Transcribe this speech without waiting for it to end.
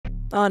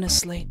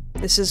Honestly,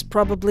 this is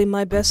probably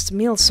my best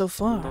meal so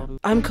far.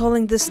 I'm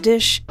calling this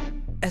dish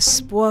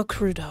espoir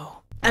crudo.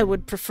 I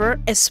would prefer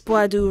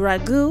espoir du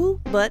ragout,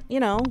 but, you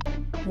know,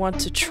 want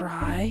to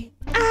try?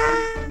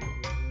 Ah!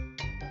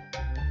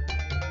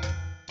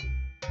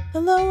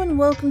 Hello and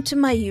welcome to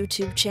my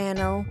YouTube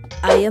channel.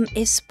 I am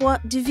Espoir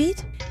du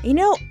Vide. You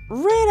know,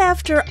 right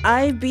after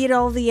I beat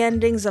all the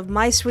endings of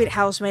My Sweet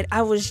Housemate,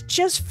 I was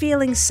just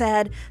feeling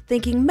sad,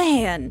 thinking,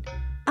 man,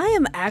 I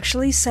am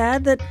actually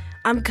sad that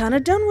I'm kinda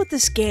done with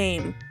this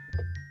game.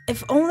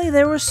 If only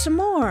there was some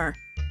more.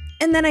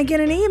 And then I get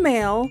an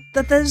email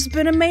that there's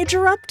been a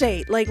major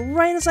update, like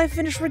right as I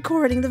finished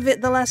recording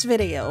the last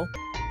video.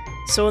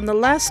 So in the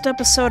last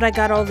episode I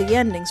got all the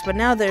endings, but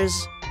now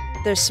there's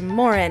some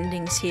more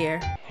endings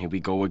here. Here we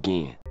go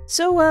again.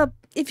 So,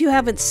 if you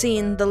haven't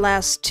seen the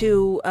last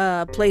two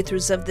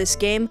playthroughs of this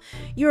game,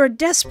 you're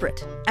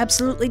desperate,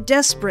 absolutely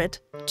desperate,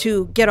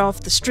 to get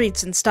off the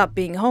streets and stop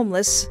being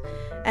homeless.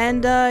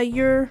 And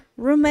your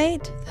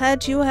roommate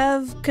that you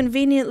have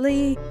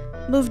conveniently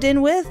moved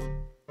in with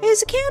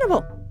is a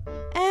cannibal.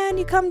 And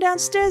you come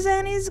downstairs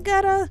and he's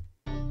got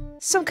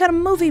some kind of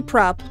movie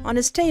prop on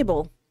his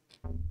table.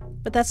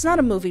 But that's not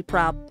a movie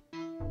prop.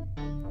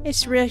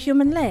 It's a real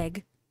human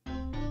leg.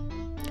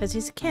 Because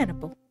he's a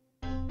cannibal.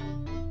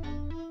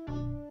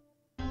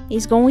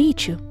 He's gonna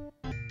eat you.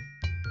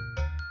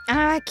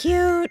 Ah,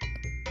 cute.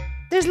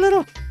 There's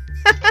little...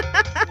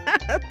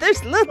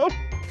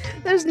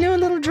 There's new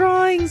little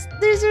drawings.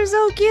 These are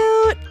so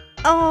cute.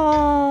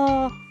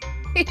 Oh.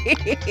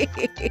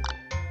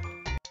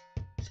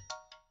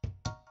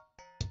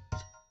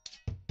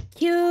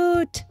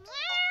 Cute.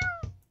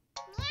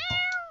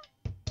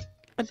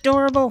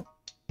 Adorable.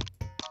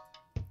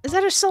 Is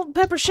that a salt and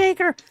pepper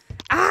shaker?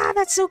 Ah,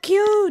 that's so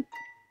cute.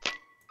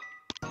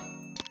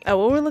 Oh,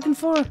 what we're looking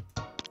for?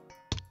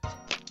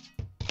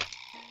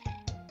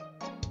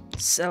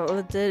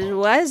 So,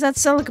 why is that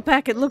silica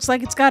packet? Looks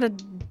like it's got a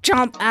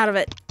jump out of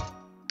it.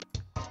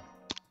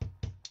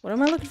 What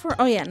am I looking for?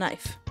 Oh yeah,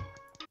 knife.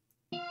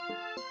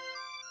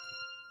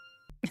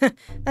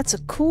 That's a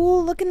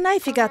cool looking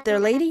knife you got there,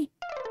 lady.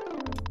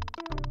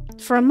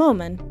 For a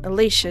moment,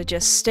 Alicia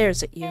just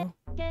stares at you.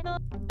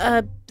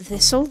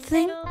 This old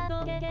thing?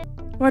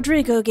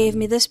 Rodrigo gave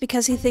me this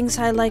because he thinks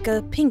I like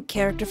a pink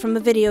character from a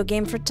video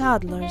game for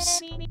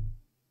toddlers.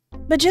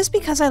 But just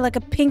because I like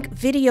a pink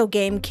video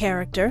game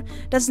character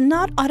does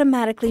not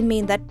automatically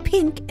mean that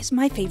pink is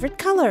my favorite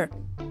color.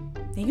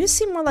 Now, you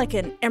seem more like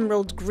an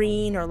emerald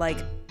green or like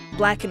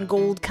black and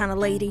gold kind of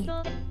lady.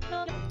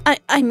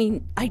 I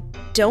mean, I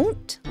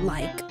don't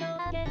like.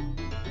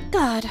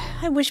 God,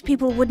 I wish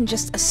people wouldn't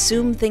just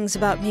assume things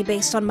about me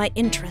based on my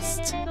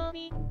interests.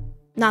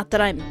 Not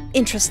that I'm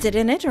interested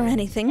in it or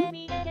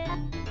anything.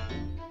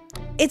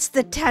 It's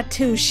the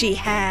tattoo she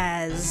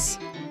has.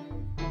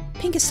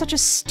 Pink is such a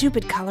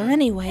stupid color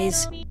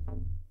anyways.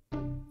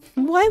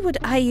 Why would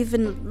I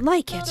even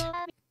like it?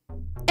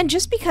 And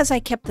just because I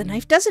kept the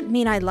knife doesn't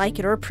mean I like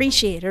it or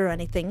appreciate it or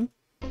anything.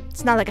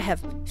 It's not like I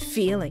have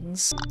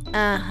feelings.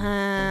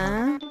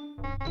 Uh-huh.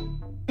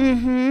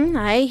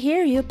 I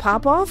hear you.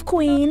 Pop off,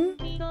 queen.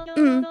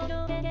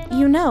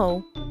 You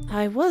know,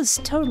 I was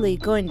totally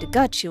going to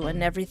gut you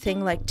and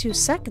everything like 2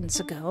 seconds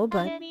ago,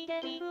 but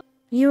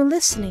you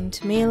listening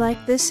to me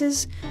like this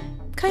is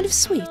kind of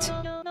sweet.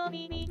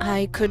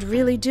 I could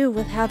really do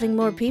with having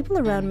more people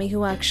around me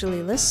who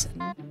actually listen.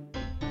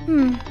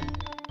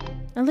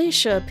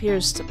 Alicia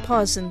appears to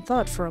pause in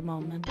thought for a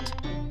moment.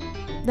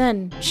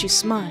 Then she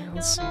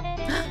smiles.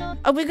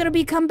 Are we gonna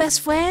become best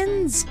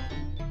friends?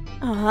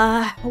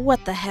 Ah,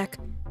 what the heck.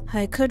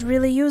 I could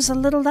really use a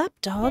little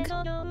lapdog.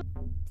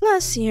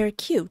 Plus, you're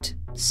cute,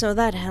 so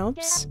that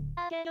helps.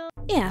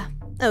 Yeah,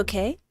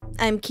 okay.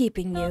 I'm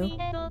keeping you.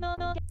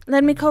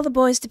 Let me call the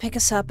boys to pick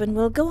us up and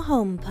we'll go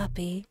home,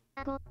 puppy.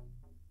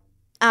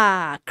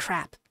 Ah,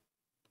 crap.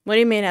 What do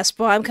you mean,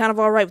 Espo? I'm kind of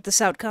alright with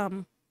this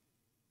outcome.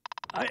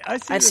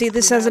 I see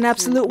this as an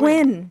absolute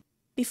win.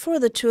 Before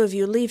the two of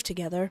you leave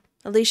together,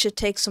 Alicia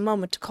takes a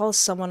moment to call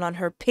someone on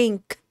her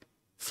pink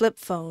flip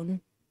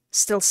phone,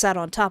 still sat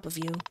on top of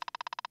you.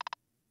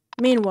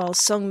 Meanwhile,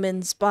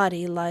 Seung-min's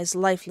body lies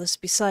lifeless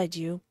beside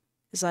you.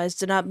 His eyes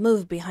do not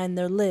move behind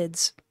their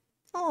lids.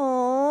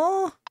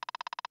 Aww.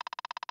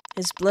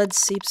 His blood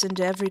seeps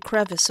into every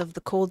crevice of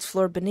the cold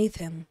floor beneath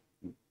him.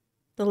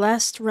 The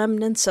last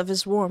remnants of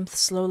his warmth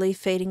slowly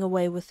fading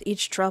away with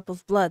each drop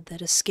of blood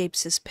that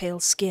escapes his pale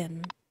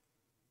skin.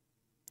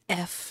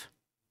 F.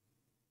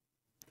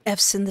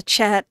 F's in the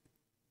chat.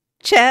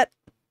 Chat!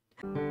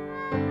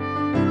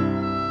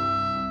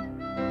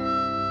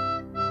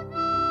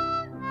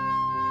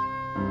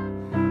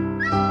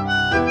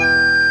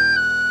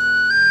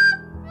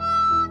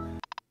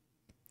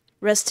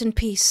 Rest in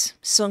peace,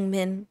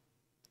 Seung-min.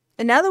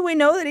 And now that we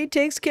know that he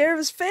takes care of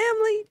his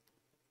family...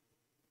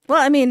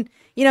 Well, I mean,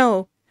 you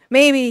know,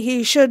 maybe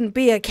he shouldn't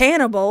be a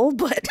cannibal,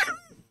 but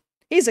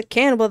he's a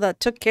cannibal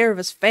that took care of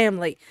his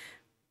family.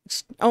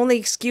 Only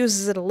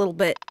excuses it a little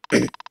bit.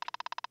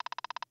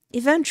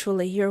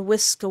 Eventually, you're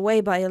whisked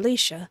away by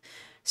Alicia,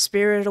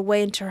 spirited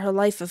away into her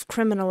life of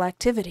criminal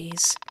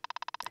activities.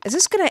 Is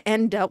this gonna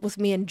end up with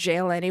me in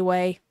jail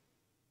anyway?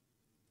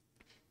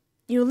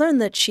 You learn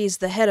that she's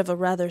the head of a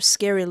rather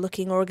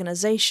scary-looking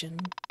organization.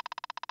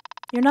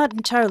 You're not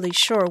entirely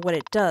sure what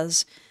it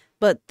does,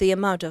 but the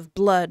amount of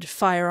blood,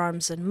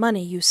 firearms, and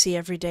money you see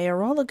every day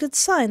are all a good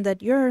sign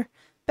that you're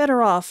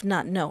better off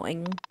not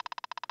knowing.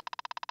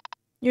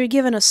 You're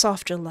given a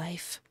softer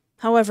life,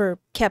 however,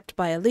 kept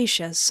by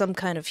Alicia as some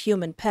kind of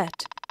human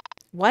pet.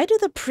 Why do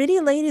the pretty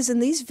ladies in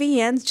these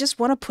VNs just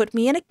want to put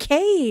me in a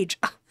cage?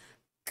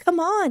 Come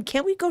on,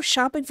 can't we go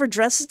shopping for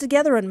dresses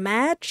together and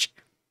match?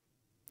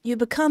 You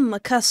become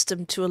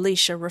accustomed to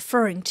Alicia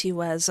referring to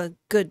you as a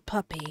good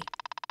puppy.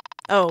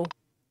 Oh,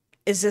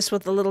 is this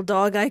what the little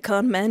dog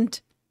icon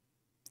meant?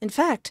 In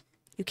fact,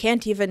 you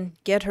can't even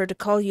get her to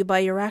call you by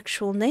your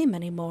actual name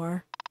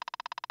anymore.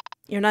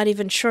 You're not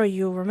even sure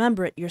you'll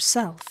remember it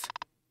yourself.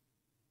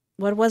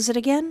 What was it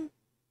again?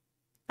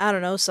 I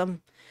don't know,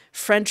 some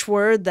French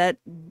word that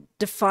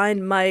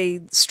defined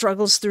my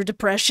struggles through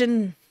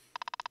depression.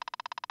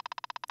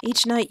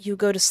 Each night you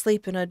go to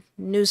sleep in a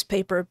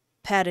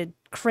newspaper-padded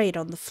crate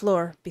on the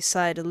floor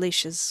beside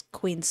Alicia's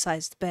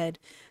queen-sized bed.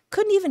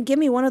 Couldn't even give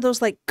me one of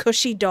those, like,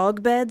 cushy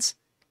dog beds?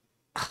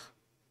 Ugh,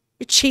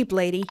 you're cheap,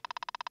 lady.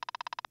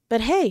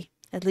 But hey,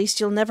 at least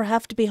you'll never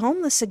have to be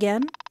homeless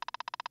again.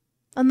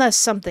 Unless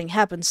something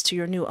happens to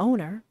your new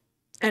owner.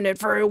 And it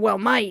very well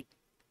might.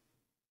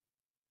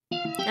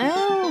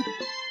 Oh.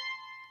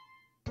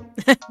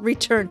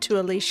 Return to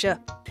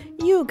Alicia.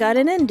 You got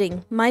an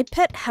ending. My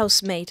pet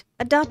housemate,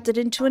 adopted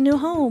into a new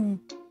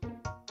home.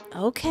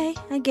 Okay,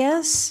 I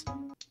guess.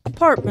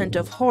 Apartment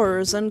of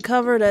horrors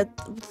uncovered at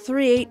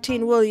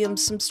 318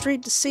 Williamson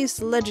Street.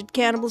 Deceased alleged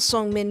cannibal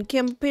Seung-min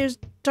Kim appears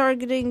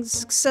targeting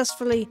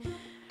successfully.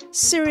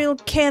 Serial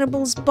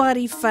cannibal's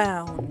body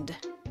found.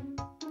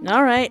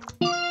 Alright.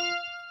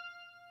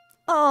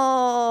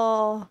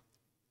 Oh.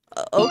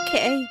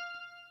 Okay.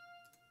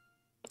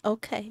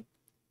 Okay.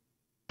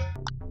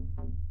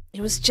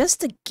 It was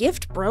just a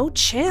gift, bro.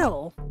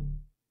 Chill.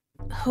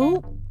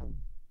 Who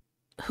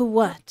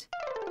what?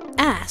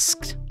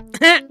 Asked.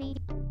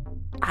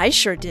 I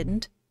sure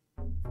didn't.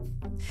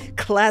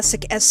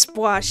 Classic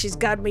Espoir. She's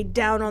got me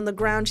down on the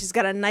ground. She's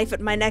got a knife at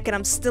my neck and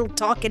I'm still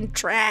talking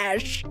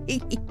trash.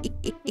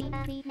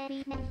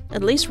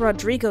 At least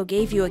Rodrigo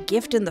gave you a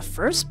gift in the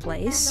first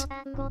place.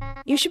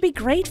 You should be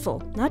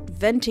grateful, not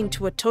venting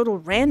to a total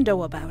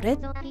rando about it.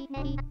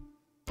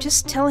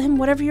 Just tell him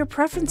whatever your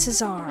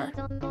preferences are.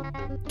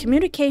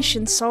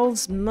 Communication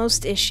solves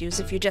most issues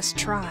if you just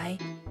try.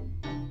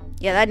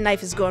 Yeah, that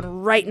knife is going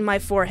right in my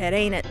forehead,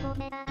 ain't it?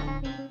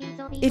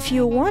 If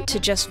you want to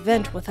just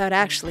vent without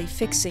actually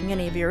fixing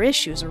any of your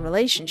issues or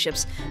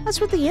relationships, that's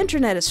what the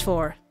internet is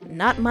for,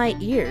 not my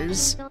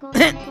ears.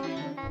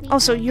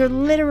 Also, you're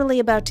literally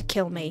about to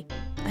kill me.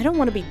 I don't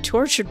want to be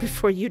tortured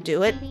before you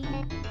do it.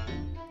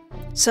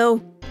 So,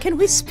 can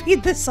we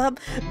speed this up?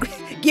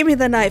 Give me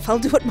the knife, I'll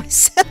do it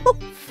myself.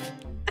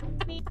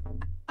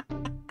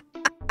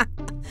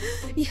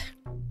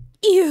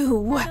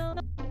 You!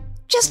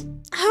 Just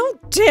how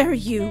dare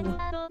you?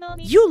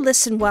 You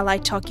listen while I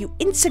talk, you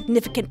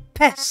insignificant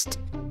pest!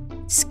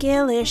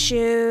 Skill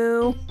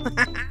issue.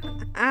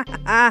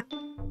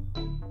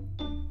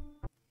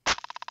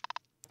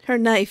 Her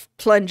knife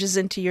plunges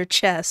into your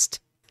chest.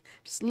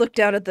 Just look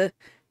down at the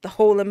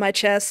hole in my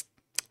chest.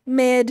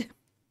 Mid.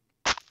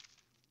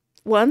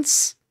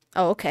 Once.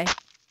 Oh, okay.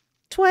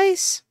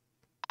 Twice.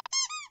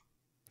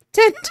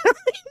 10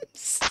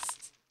 times.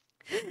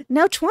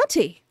 Now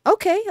 20.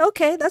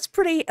 Okay, that's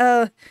pretty,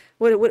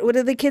 what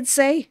do the kids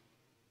say?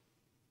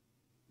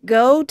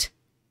 Goat.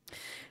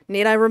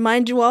 Need I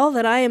remind you all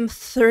that I am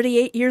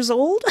 38 years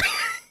old?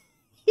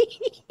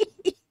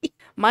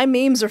 My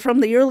memes are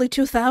from the early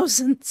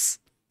 2000s.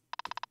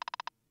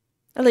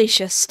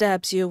 Alicia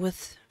stabs you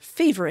with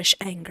feverish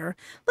anger.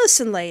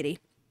 Listen, lady,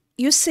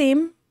 you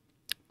seem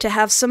to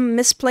have some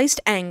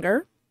misplaced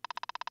anger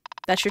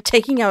that you're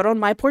taking out on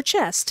my poor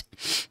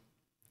chest.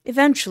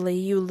 Eventually,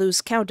 you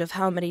lose count of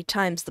how many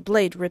times the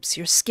blade rips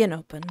your skin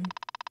open.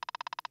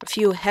 A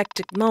few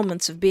hectic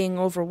moments of being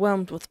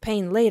overwhelmed with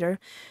pain later,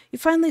 you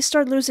finally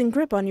start losing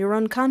grip on your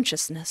own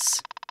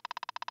consciousness.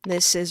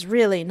 This is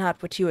really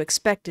not what you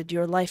expected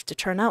your life to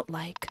turn out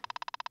like.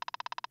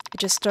 I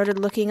just started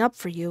looking up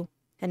for you,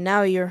 and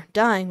now you're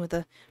dying with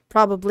a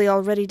probably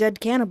already dead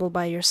cannibal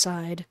by your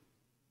side.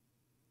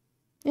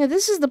 Yeah,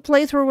 this is the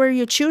playthrough where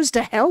you choose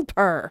to help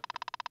her.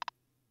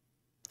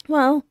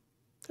 Well,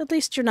 at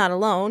least you're not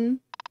alone.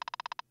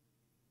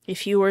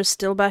 If you were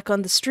still back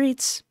on the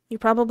streets, you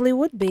probably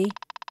would be.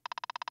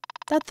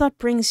 That thought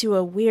brings you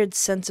a weird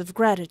sense of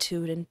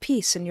gratitude and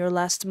peace in your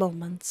last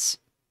moments.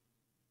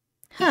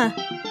 Huh.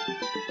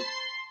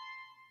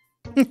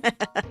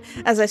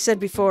 As I said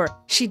before,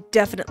 she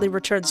definitely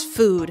returns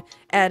food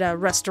at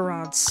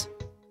restaurants.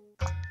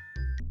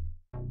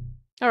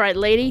 Alright,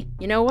 lady,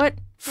 you know what?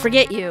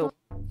 Forget you.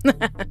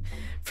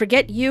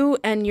 Forget you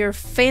and your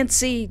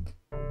fancy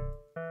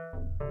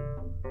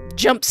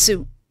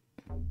jumpsuit.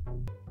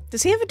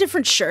 Does he have a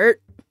different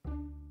shirt?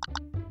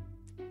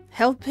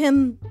 Help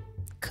him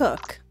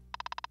cook.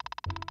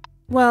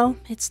 Well,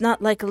 it's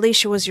not like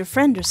Alicia was your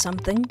friend or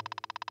something.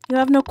 You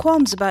have no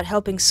qualms about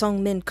helping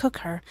Seung-min cook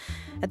her.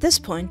 At this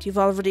point, you've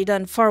already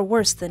done far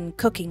worse than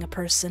cooking a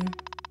person.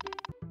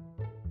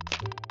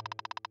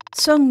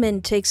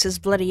 Seung-min takes his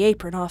bloody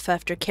apron off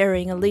after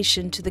carrying Alicia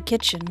into the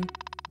kitchen.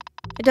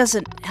 It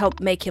doesn't help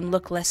make him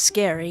look less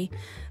scary,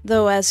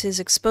 though as his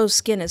exposed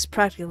skin is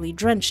practically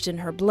drenched in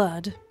her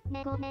blood.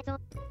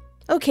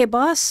 Okay,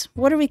 boss,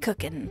 what are we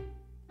cooking?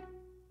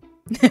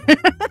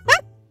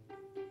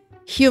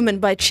 Human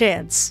by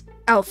chance,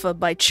 alpha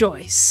by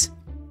choice.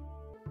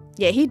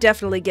 Yeah, he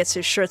definitely gets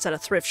his shirts at a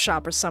thrift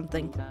shop or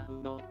something.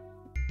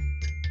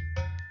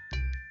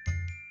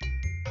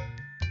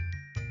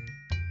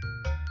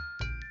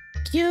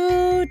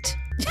 Cute!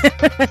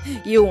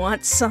 You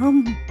want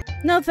some?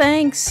 No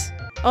thanks.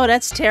 Oh,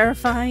 that's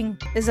terrifying.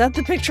 Is that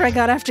the picture I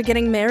got after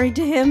getting married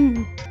to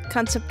him?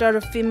 Concept art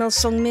of female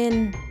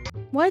Seung-min.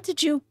 Why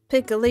did you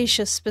pick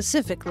Alicia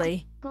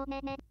specifically?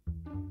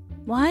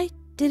 Why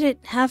did it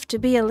have to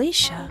be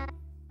Alicia?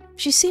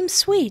 She seems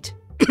sweet.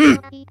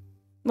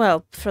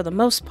 Well, for the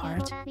most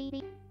part.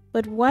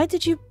 But why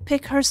did you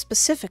pick her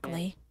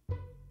specifically?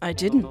 I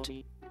didn't.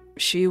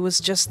 She was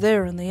just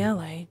there in the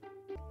alley.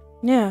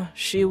 Yeah,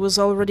 she was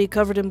already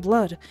covered in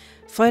blood,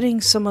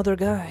 fighting some other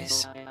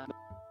guys.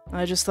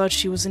 I just thought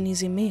she was an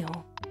easy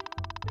meal.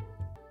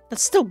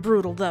 That's still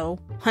brutal, though.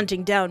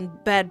 Hunting down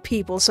bad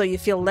people so you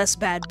feel less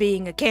bad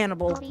being a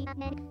cannibal.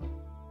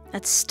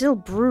 That's still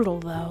brutal,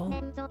 though.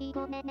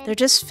 They're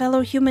just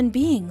fellow human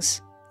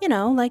beings. You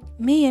know, like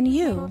me and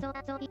you.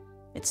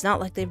 It's not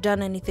like they've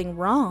done anything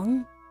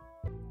wrong.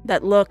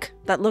 That look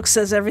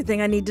says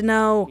everything I need to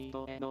know.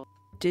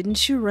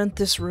 Didn't you rent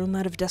this room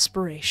out of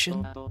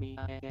desperation?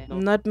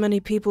 Not many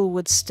people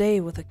would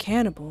stay with a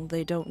cannibal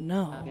they don't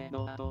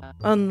know.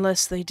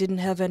 Unless they didn't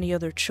have any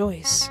other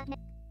choice.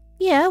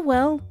 Yeah,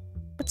 well,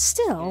 but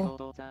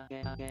still.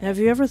 Have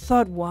you ever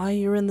thought why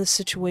you're in this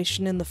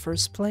situation in the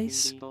first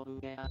place?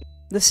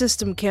 The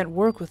system can't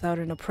work without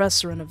an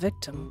oppressor and a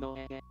victim.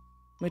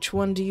 Which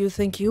one do you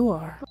think you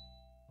are?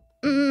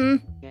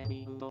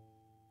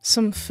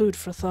 Some food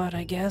for thought,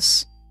 I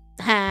guess.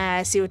 Ha,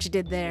 I see what you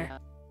did there.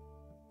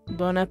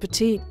 Bon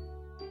appetit.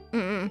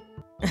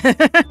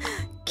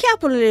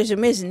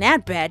 Capitalism isn't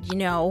that bad, you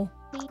know.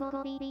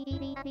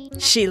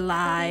 She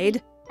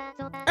lied.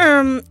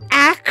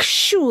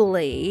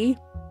 Actually...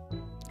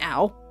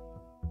 Ow.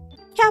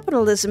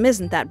 Capitalism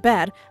isn't that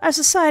bad. Our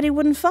society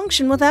wouldn't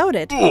function without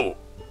it.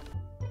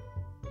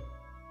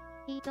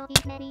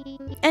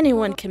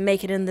 Anyone can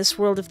make it in this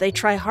world if they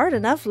try hard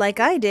enough, like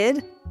I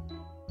did.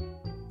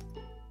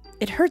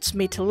 It hurts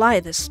me to lie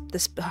this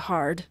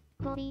hard.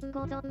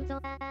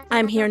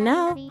 I'm here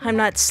now. I'm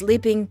not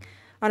sleeping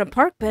on a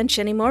park bench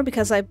anymore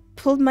because I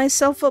pulled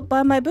myself up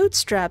by my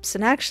bootstraps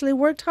and actually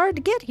worked hard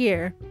to get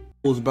here.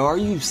 Bro, are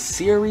you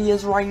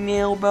serious right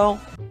now, bro?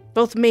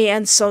 Both me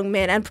and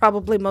Seung-min, and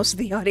probably most of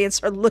the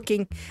audience, are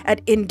looking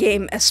at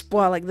in-game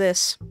espoir like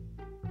this.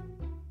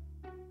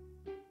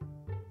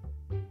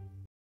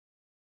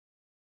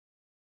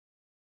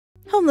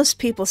 Homeless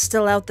people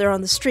still out there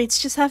on the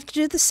streets just have to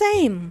do the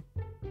same.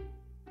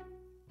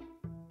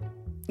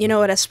 You know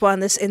what, Espoir, in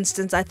this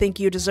instance, I think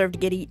you deserve to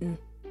get eaten.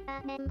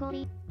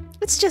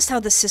 It's just how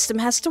the system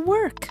has to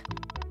work.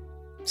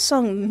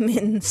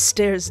 Seung-min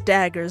stares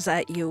daggers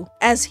at you,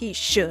 as he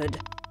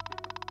should.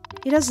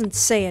 He doesn't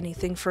say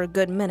anything for a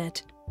good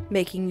minute,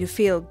 making you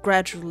feel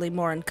gradually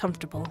more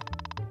uncomfortable.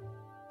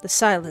 The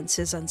silence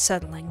is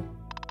unsettling.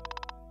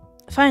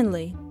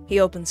 Finally, he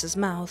opens his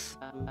mouth.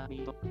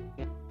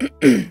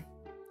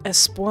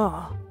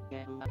 Espoir.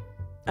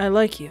 I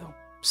like you,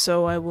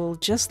 so I will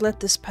just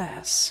let this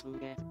pass.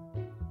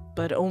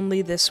 But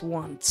only this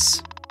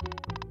once.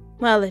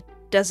 Well, it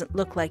doesn't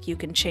look like you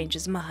can change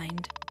his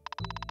mind.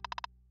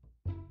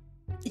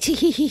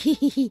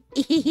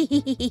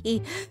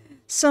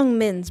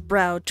 Seung-min's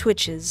brow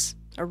twitches,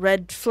 a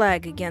red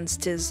flag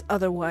against his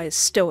otherwise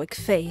stoic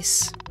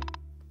face.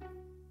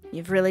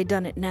 You've really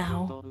done it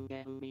now.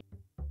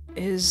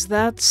 Is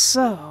that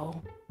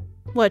so?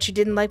 What, you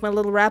didn't like my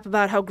little rap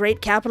about how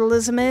great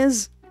capitalism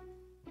is?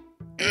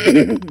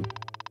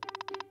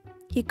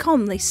 He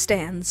calmly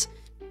stands,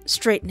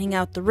 straightening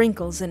out the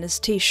wrinkles in his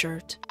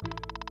t-shirt.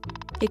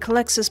 He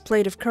collects his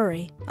plate of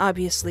curry,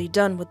 obviously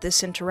done with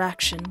this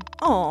interaction.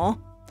 Aw.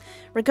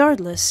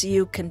 Regardless,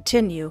 you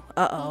continue.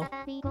 Uh-oh.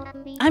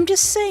 I'm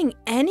just saying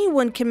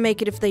anyone can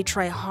make it if they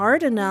try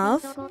hard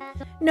enough.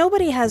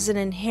 Nobody has an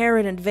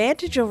inherent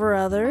advantage over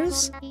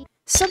others.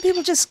 Some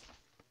people just...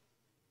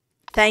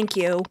 Thank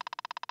you.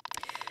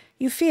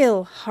 You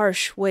feel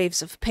harsh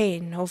waves of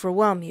pain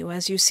overwhelm you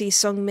as you see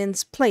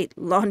Seung-min's plate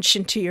launch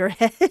into your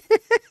head.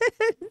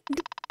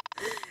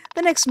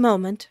 The next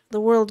moment, the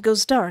world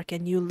goes dark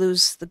and you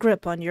lose the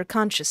grip on your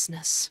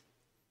consciousness.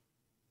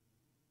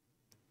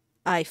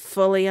 I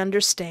fully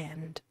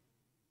understand.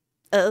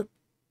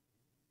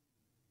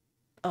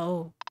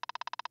 Oh.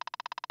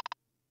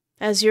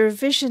 As your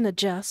vision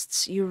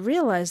adjusts, you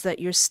realize that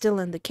you're still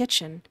in the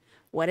kitchen.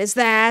 What is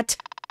that?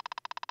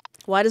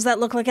 Why does that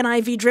look like an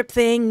IV drip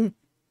thing?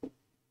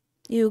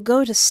 You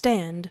go to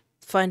stand,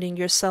 finding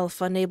yourself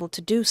unable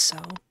to do so.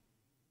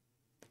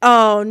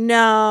 Oh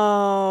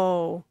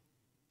no!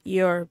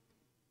 Your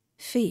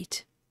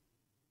feet.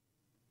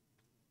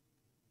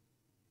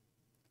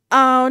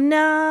 Oh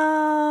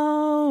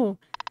no!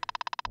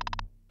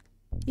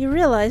 You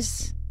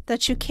realize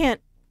that you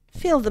can't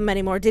feel them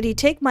anymore. Did he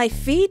take my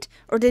feet,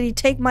 or did he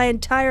take my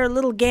entire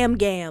little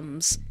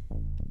gam-gams?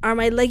 Are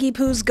my leggy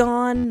poos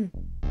gone?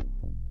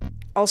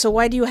 Also,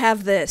 why do you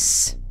have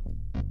this?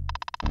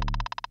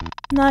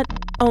 Not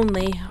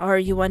only are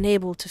you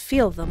unable to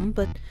feel them,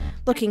 but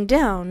looking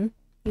down,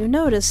 you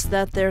notice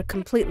that they're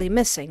completely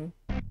missing,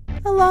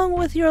 along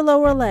with your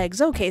lower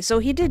legs. Okay, so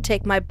he did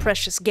take my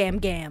precious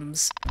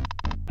gam-gams.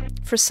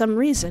 For some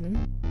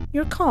reason,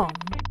 you're calm.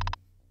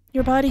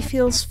 Your body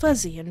feels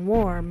fuzzy and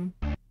warm.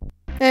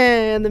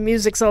 And the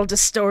music's all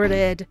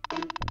distorted.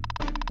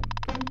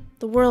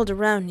 The world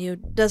around you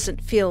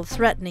doesn't feel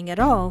threatening at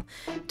all,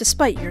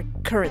 despite your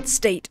current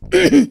state.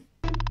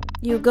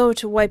 You go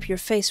to wipe your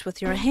face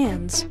with your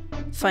hands,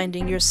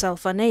 finding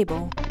yourself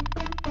unable.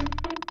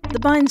 The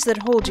binds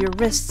that hold your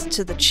wrists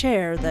to the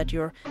chair that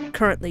you're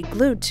currently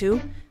glued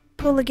to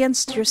pull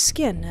against your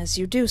skin as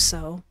you do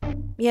so,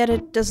 yet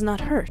it does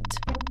not hurt.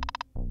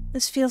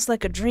 This feels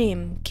like a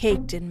dream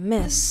caked in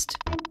mist.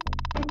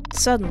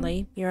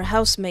 Suddenly, your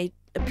housemate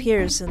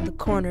appears in the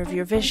corner of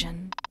your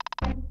vision.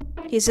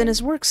 He's in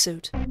his work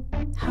suit.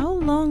 How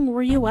long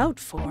were you out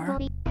for?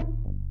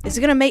 Is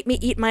he gonna make me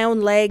eat my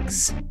own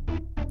legs?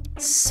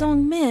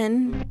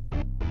 Seung-min,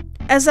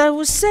 as I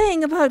was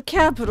saying about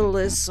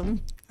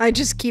capitalism, I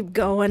just keep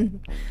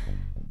going.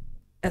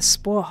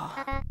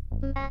 Espoir.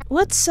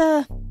 What's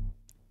up,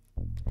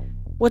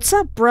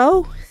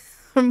 bro?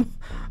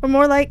 Or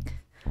more like,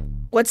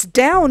 what's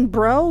down,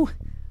 bro?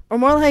 Or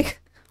more like,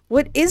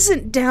 what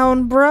isn't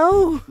down,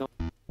 bro?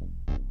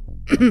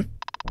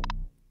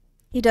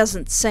 He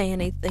doesn't say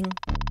anything.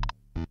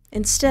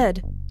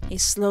 Instead, he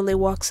slowly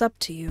walks up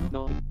to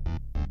you.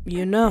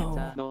 You know,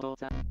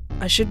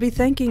 I should be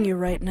thanking you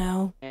right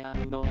now.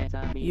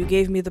 You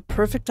gave me the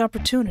perfect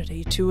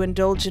opportunity to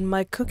indulge in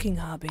my cooking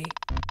hobby.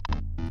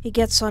 He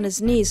gets on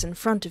his knees in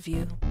front of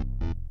you.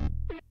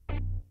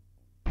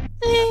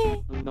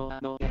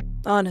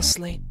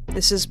 Honestly,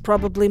 this is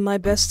probably my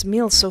best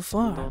meal so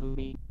far.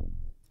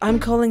 I'm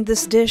calling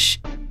this dish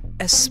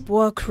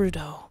Espoir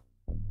Crudo.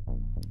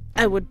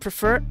 I would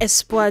prefer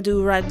Espoir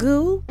du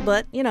Ragout,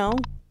 but, you know,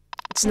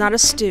 it's not a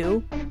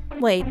stew.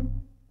 Wait,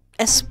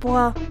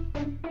 Espoir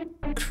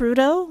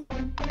Crudo?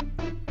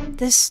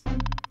 This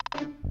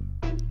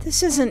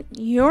isn't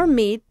your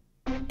meat,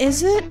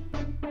 is it?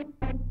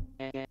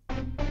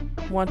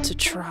 Want to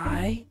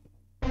try?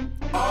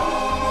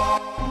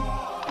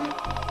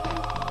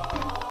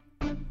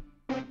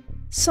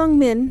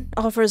 Seung-min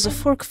offers a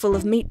forkful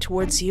of meat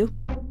towards you,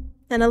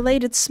 an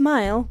elated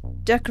smile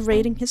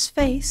decorating his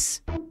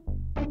face.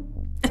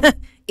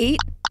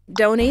 Eat?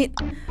 Don't eat?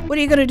 What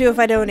are you gonna do if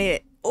I don't eat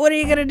it? What are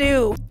you gonna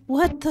do?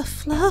 What the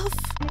fluff?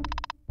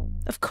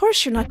 Of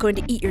course you're not going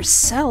to eat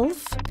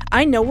yourself.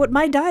 I know what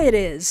my diet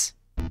is.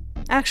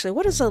 Actually,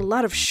 what does a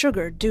lot of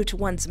sugar do to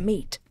one's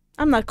meat?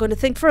 I'm not going to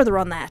think further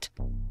on that.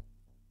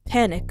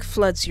 Panic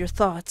floods your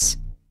thoughts,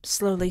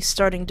 slowly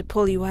starting to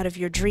pull you out of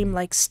your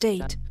dreamlike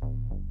state.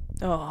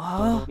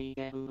 Aw,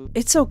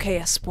 it's okay,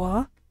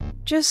 Espoir.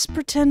 Just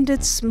pretend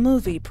it's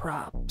movie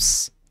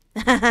props.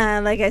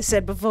 Like I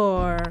said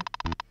before.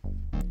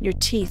 Your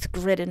teeth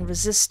grit in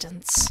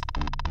resistance.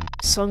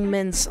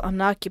 Seung-min's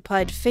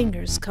unoccupied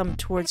fingers come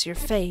towards your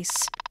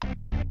face.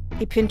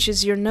 He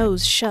pinches your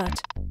nose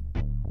shut.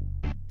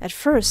 At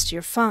first,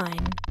 you're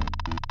fine.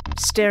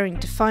 Staring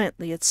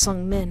defiantly at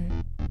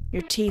Seung-min,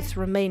 your teeth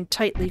remain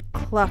tightly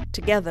clocked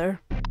together.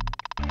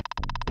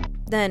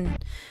 Then,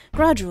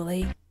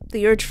 gradually,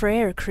 the urge for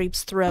air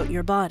creeps throughout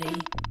your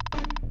body.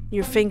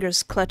 Your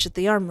fingers clutch at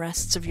the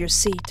armrests of your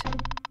seat.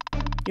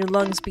 Your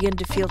lungs begin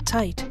to feel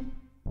tight,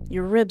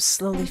 your ribs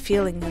slowly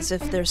feeling as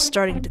if they're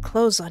starting to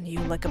close on you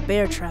like a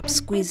bear trap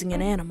squeezing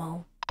an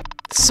animal.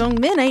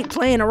 Seung-min ain't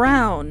playing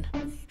around.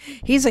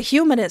 He's a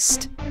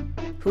humanist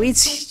who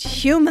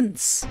eats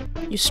humans.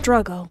 You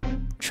struggle,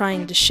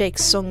 trying to shake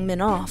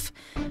Seung-min off,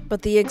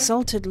 but the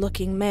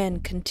exalted-looking man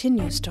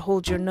continues to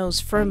hold your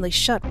nose firmly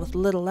shut with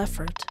little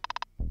effort.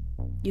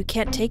 You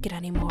can't take it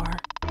anymore.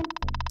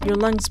 Your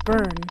lungs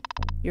burn.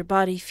 Your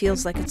body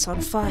feels like it's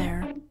on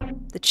fire.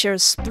 The chair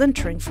is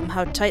splintering from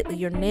how tightly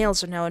your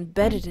nails are now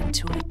embedded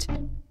into it.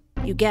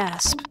 You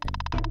gasp.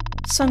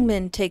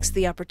 Seung-min takes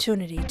the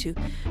opportunity to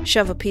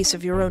shove a piece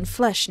of your own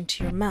flesh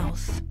into your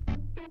mouth.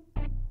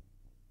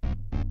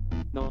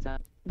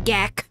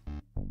 Gack.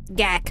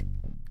 Gack.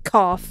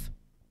 Cough.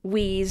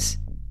 Wheeze.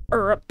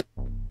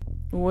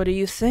 What do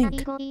you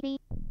think?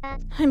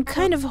 I'm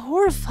kind of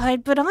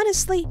horrified, but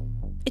honestly,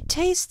 it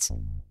tastes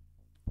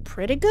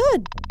pretty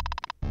good.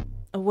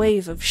 A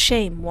wave of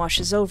shame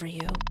washes over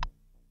you.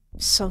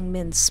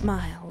 Seung-min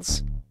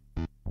smiles.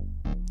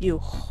 You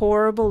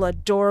horrible,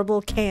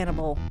 adorable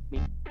cannibal.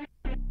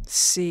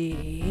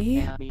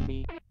 See?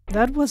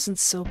 That wasn't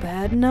so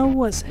bad, now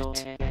was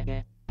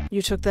it?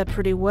 You took that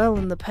pretty well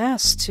in the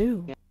past,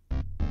 too.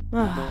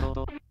 Ah,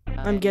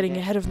 I'm getting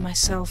ahead of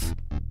myself.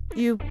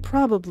 You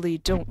probably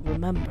don't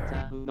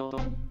remember.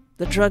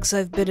 The drugs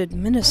I've been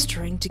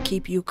administering to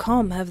keep you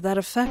calm have that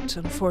effect,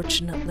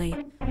 unfortunately.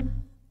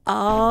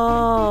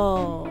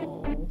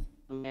 Oh.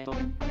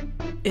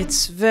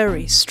 It's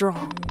very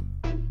strong.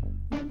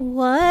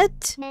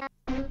 What?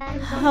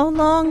 How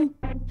long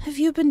have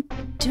you been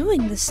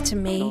doing this to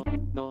me?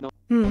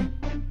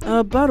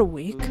 About a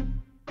week.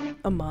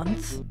 A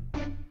month.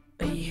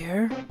 A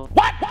year.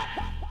 What?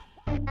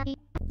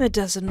 It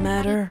doesn't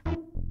matter.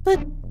 But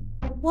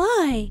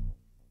why?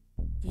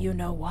 You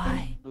know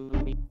why.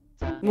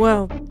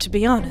 Well, to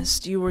be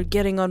honest, you were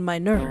getting on my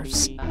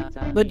nerves.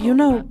 But you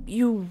know,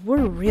 you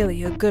were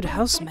really a good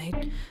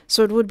housemate,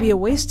 so it would be a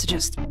waste to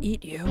just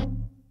eat you.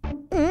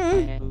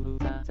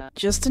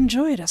 Just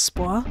enjoy it,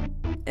 Espoir.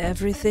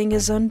 Everything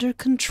is under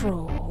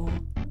control.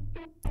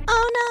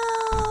 Oh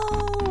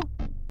no!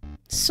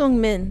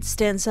 Seung-min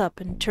stands up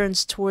and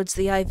turns towards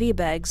the IV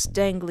bags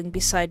dangling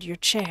beside your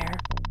chair.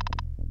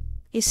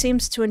 He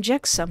seems to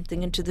inject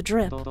something into the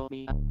drip.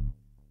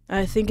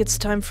 I think it's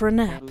time for a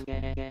nap.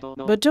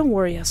 But don't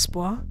worry,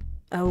 Espoir.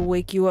 I'll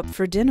wake you up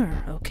for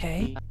dinner,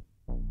 okay?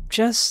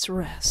 Just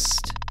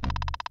rest.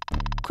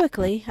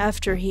 Quickly,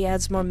 after he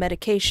adds more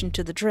medication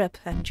to the drip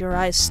and your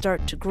eyes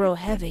start to grow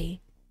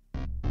heavy,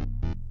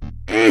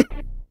 the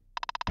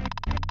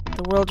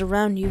world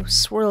around you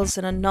swirls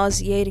in a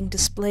nauseating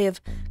display of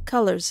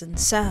colors and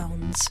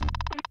sounds.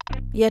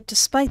 Yet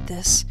despite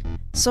this,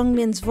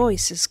 Seung-min's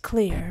voice is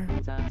clear.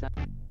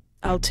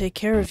 I'll take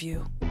care of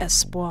you,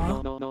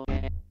 Espoir.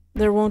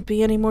 There won't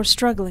be any more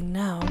struggling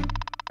now.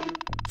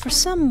 For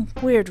some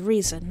weird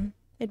reason,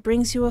 it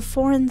brings you a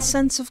foreign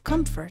sense of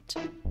comfort.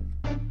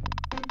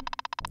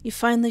 You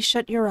finally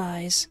shut your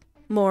eyes,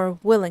 more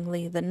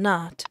willingly than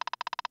not.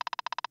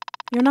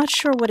 You're not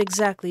sure what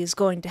exactly is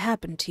going to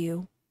happen to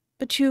you,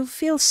 but you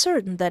feel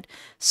certain that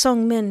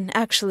Seung-min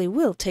actually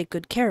will take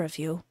good care of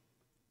you.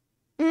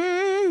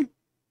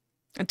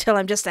 Until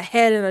I'm just a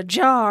head in a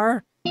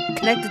jar,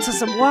 connected to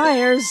some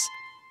wires.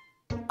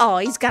 Oh,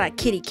 he's got a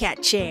kitty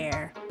cat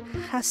chair.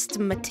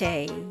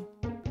 Housemate.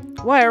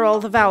 Why are all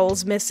the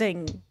vowels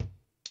missing?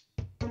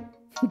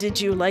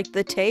 Did you like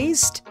the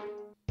taste?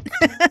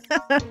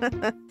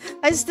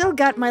 I still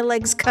got my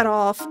legs cut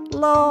off.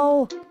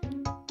 Lol.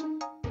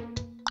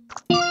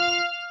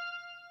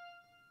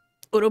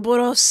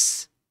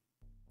 Ouroboros.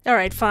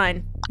 Alright,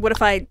 fine. What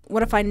if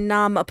I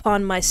nom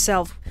upon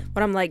myself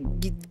when I'm like,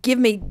 give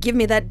me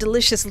that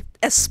delicious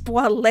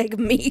espoir leg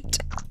meat?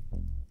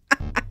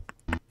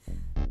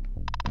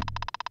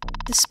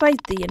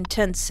 Despite the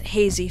intense,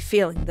 hazy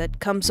feeling that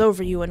comes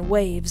over you in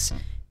waves,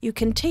 you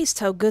can taste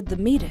how good the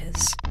meat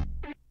is.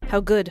 How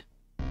good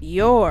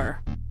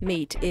your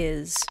meat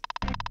is.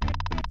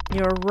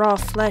 Your raw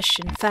flesh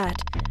and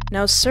fat,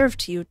 now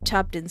served to you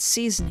topped in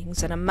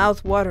seasonings and a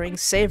mouth-watering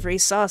savory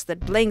sauce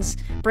that brings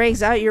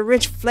out your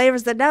rich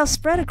flavors that now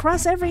spread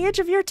across every inch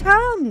of your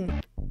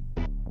tongue.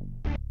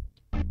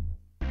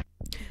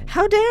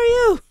 How dare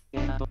you?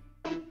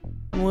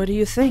 What do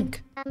you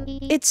think?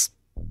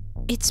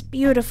 It's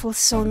beautiful,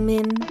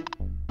 Seung-min.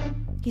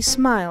 He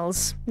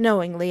smiles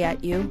knowingly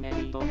at you.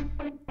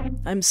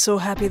 I'm so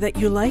happy that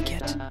you like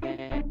it.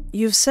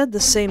 You've said the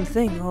same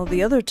thing all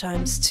the other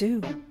times,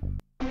 too.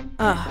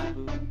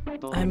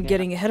 I'm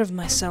getting ahead of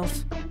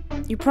myself.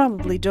 You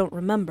probably don't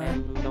remember.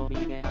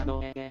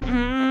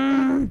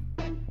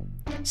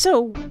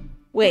 So,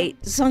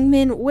 wait,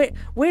 Seung-min,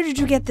 where did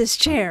you get this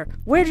chair?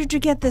 Where did you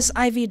get this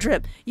IV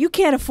drip? You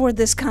can't afford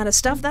this kind of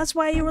stuff. That's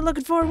why you were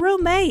looking for a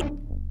roommate.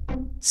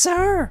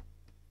 Sir,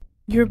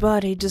 your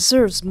body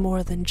deserves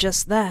more than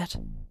just that,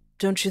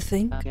 don't you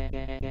think?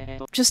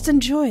 Just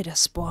enjoy it,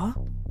 Espoir.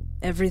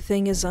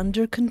 Everything is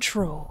under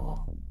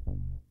control.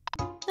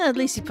 At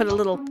least he put a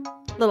little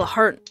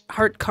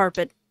heart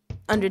carpet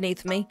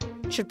underneath me.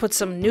 Should put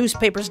some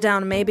newspapers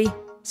down, maybe.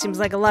 Seems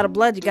like a lot of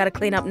blood you gotta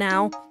clean up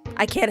now.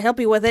 I can't help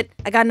you with it.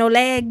 I got no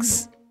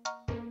legs.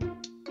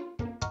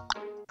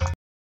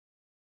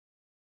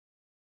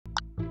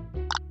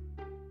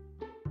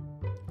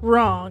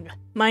 Wrong.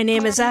 My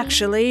name is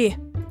actually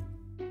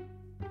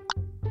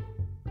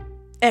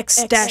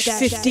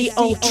X-50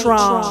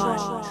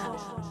 Ultron.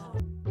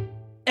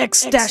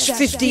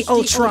 X-50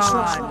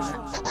 Ultron.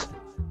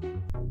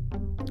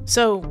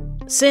 So,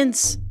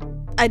 since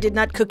I did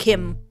not cook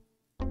him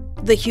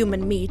the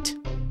human meat,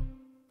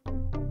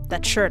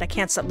 that shirt, I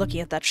can't stop looking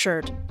at that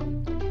shirt.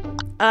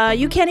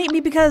 You can't eat me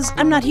because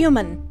I'm not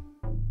human.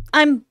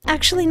 I'm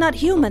actually not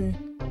human.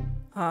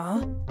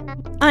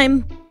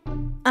 I'm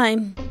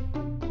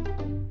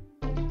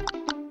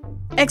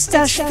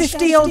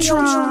X-50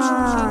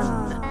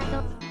 Ultron!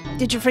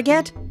 Did you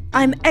forget?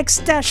 I'm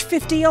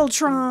X-50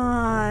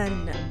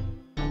 Ultron!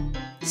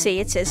 See,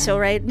 it says so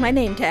right, my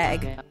name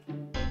tag.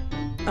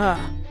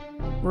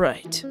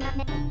 Right.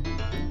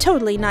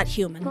 Totally not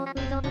human.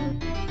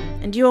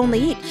 And you only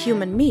eat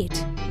human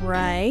meat,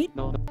 right?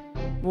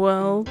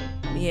 Well,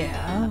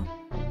 yeah.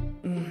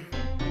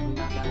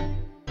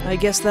 I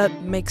guess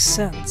that makes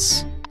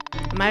sense.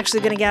 Am I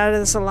actually gonna get out of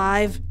this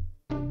alive?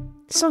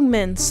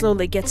 Seung-min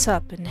slowly gets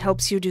up and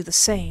helps you do the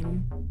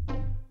same.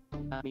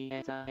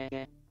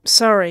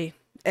 Sorry,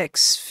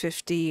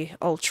 X50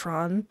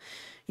 Ultron.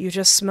 You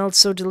just smelled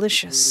so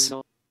delicious.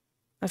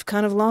 I've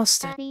kind of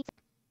lost it.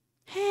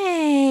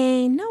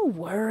 Hey, no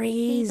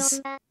worries.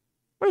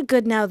 We're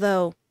good now,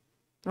 though.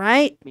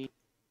 Right?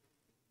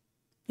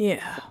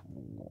 Yeah.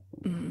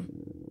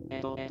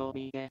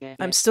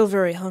 I'm still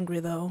very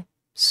hungry, though,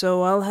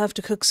 so I'll have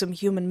to cook some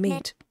human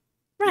meat.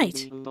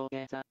 Right.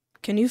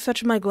 Can you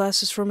fetch my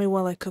glasses for me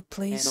while I cook,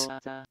 please?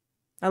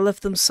 I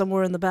left them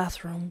somewhere in the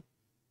bathroom.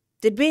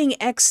 Did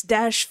being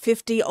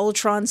X-50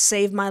 Ultron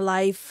save my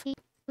life?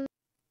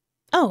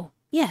 Oh,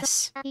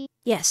 yes.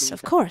 Yes,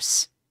 of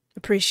course.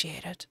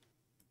 Appreciate it.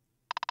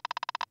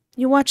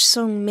 You watch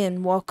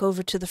Seung-min walk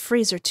over to the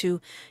freezer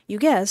to, you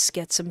guess,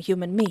 get some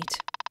human meat.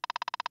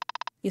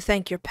 You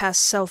thank your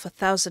past self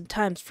 1,000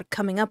 times for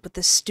coming up with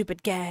this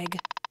stupid gag.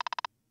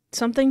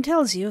 Something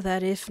tells you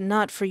that if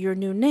not for your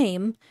new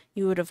name,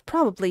 you would have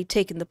probably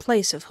taken the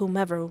place of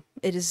whomever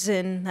it is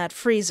in that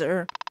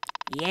freezer.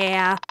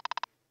 Yeah.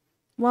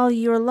 While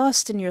you're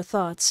lost in your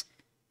thoughts,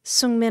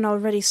 Seung-min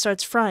already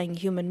starts frying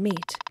human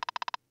meat.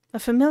 A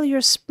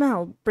familiar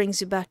smell brings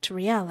you back to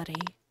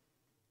reality.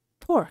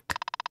 Pork.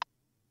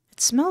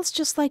 It smells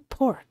just like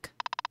pork.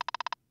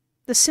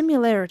 The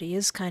similarity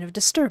is kind of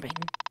disturbing.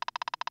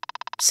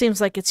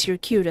 Seems like it's your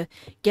cue to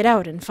get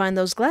out and find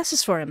those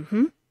glasses for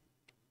him,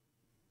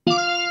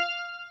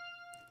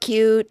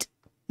 Cute.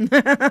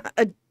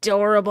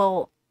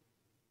 Adorable.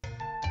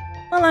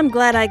 Well, I'm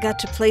glad I got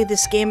to play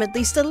this game at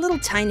least a little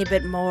tiny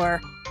bit more.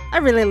 I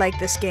really like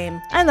this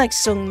game. I like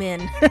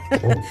Seung-min.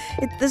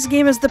 This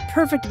game is the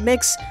perfect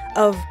mix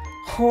of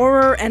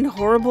horror and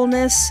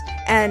horribleness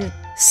and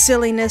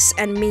silliness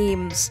and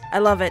memes. I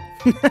love it.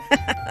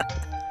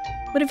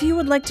 But if you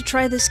would like to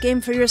try this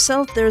game for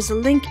yourself, there's a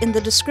link in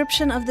the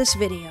description of this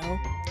video.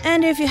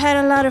 And if you had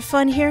a lot of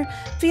fun here,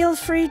 feel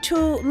free to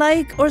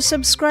like or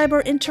subscribe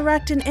or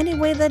interact in any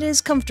way that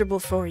is comfortable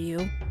for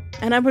you.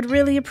 And I would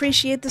really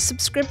appreciate the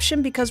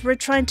subscription because we're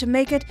trying to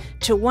make it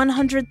to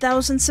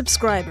 100,000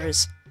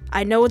 subscribers.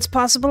 I know it's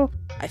possible.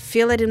 I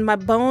feel it in my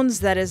bones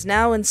that is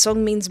now in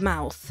Seung-min's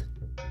mouth.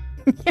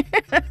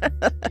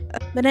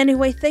 But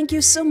anyway, thank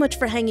you so much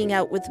for hanging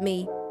out with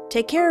me.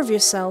 Take care of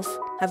yourself,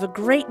 have a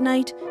great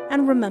night,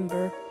 and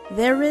remember,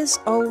 there is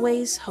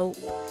always hope.